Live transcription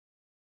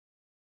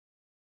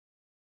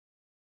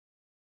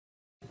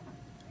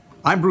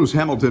I'm Bruce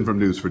Hamilton from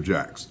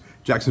News4JAX.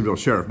 Jacksonville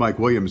Sheriff Mike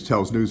Williams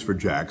tells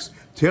News4JAX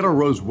Taylor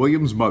Rose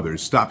Williams' mother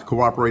stopped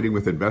cooperating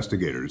with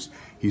investigators.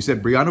 He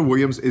said Brianna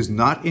Williams is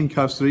not in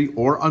custody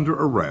or under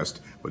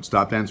arrest, but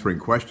stopped answering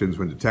questions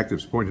when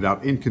detectives pointed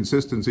out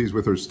inconsistencies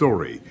with her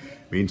story.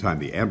 Meantime,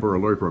 the Amber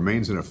Alert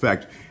remains in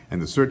effect,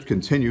 and the search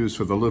continues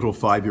for the little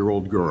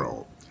 5-year-old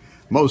girl.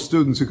 Most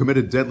students who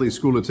committed deadly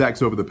school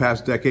attacks over the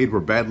past decade were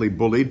badly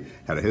bullied,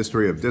 had a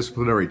history of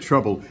disciplinary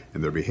trouble,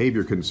 and their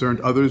behavior concerned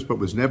others but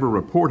was never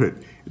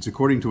reported. It's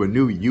according to a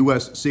new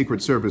U.S.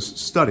 Secret Service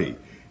study.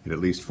 In at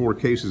least 4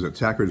 cases,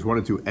 attackers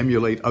wanted to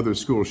emulate other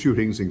school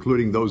shootings,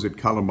 including those at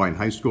Columbine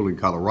High School in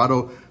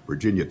Colorado,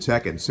 Virginia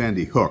Tech, and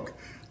Sandy Hook.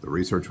 The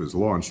research was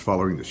launched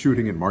following the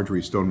shooting at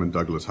Marjory Stoneman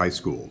Douglas High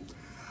School.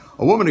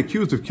 A woman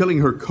accused of killing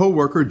her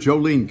co-worker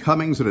Jolene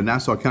Cummings at a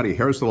Nassau County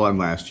hair salon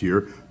last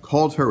year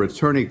called her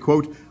attorney,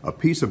 quote, a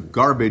piece of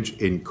garbage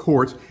in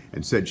court,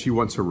 and said she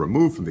wants her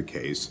removed from the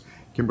case.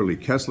 Kimberly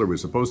Kessler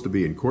was supposed to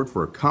be in court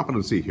for a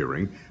competency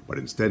hearing, but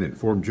instead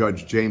informed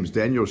Judge James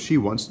Daniels she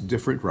wants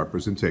different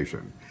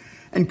representation.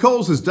 And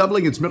Kohl's is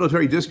doubling its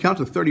military discount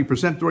to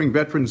 30% during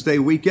Veterans Day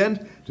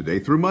weekend. Today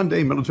through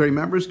Monday, military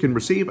members can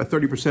receive a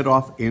 30%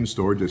 off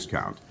in-store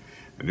discount.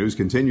 The news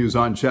continues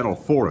on Channel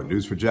 4 at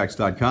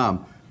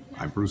news4jax.com.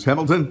 I'm Bruce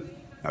Hamilton.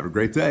 Have a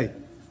great day.